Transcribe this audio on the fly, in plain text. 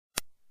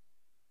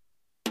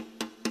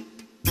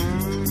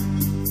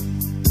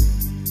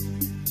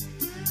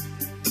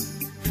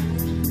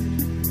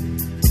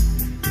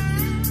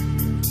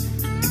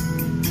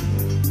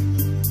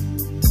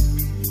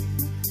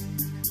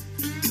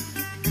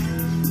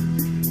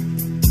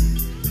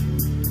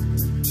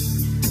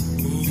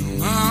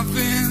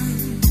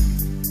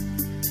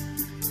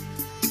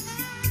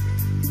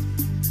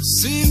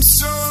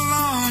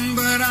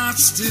I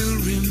still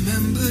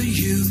remember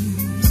you.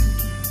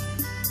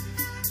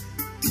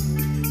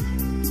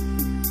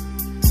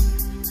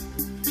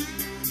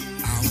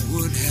 I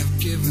would have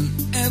given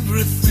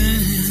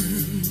everything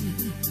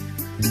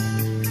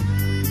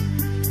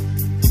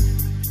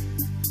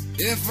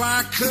if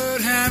I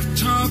could have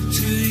talked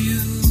to you.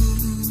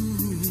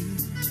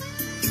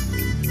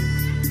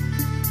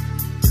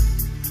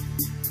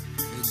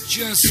 For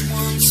just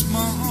one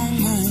small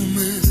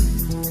moment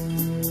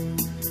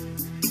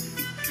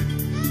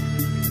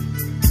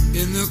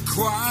in the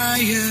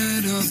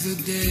quiet of the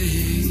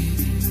day.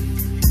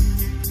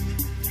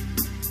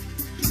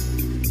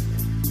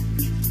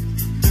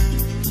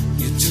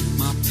 You took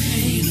my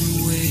pain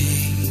away.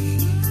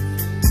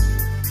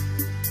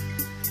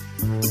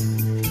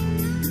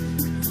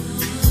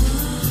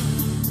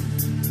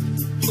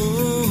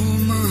 Oh,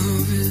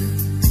 Marvin.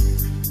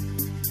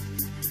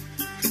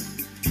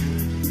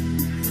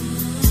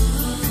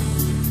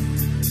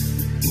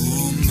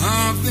 Oh,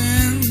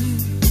 Marvin.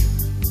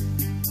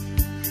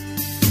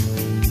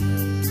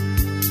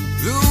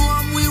 The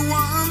one we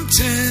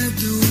wanted,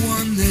 the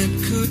one that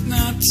could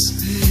not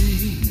stay.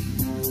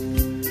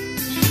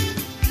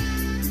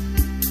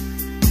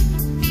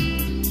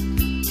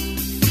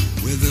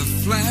 With a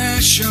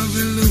flash of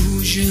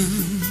illusion,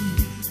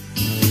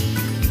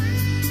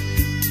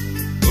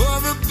 oh,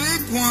 the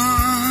big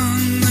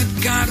one that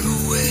got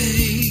away.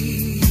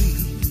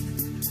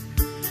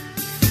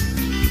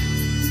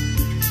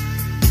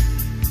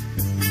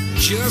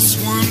 Just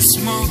one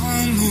small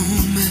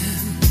moment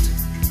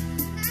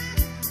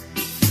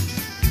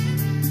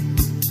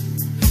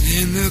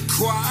in the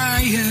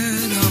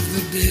quiet of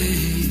the day.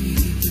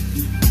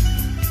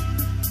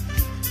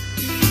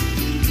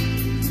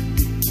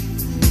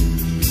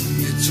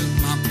 You took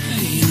my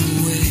pain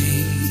away.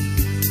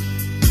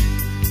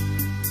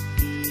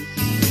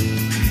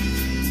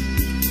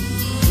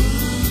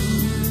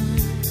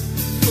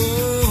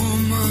 Oh,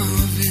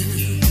 Marvin.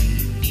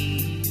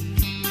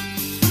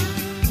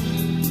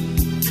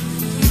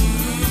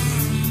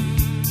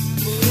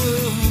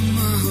 Oh,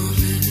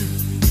 Marvin.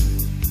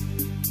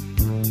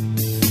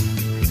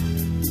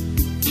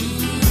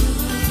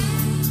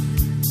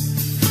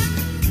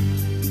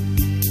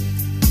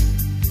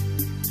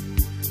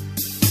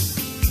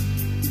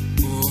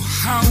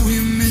 How we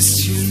miss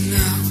you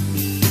now.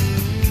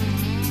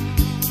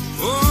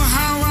 Oh,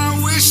 how I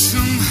wish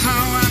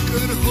somehow I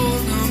could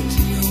hold on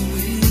to your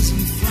wings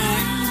and fly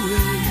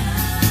away.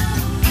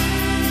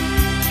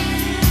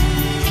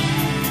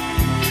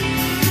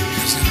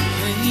 'Cause the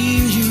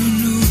pain you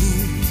knew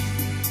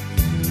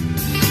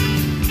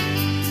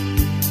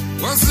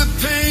was the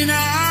pain I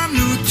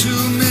knew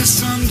too,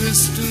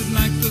 misunderstood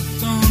like the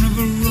thorn of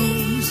a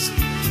rose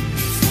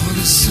before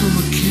the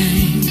summer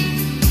came.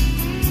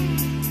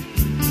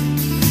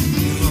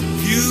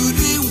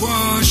 Beauty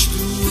washed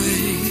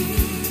away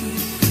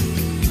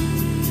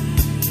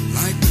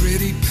like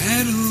pretty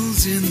petals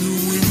in the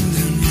wind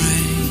and rain.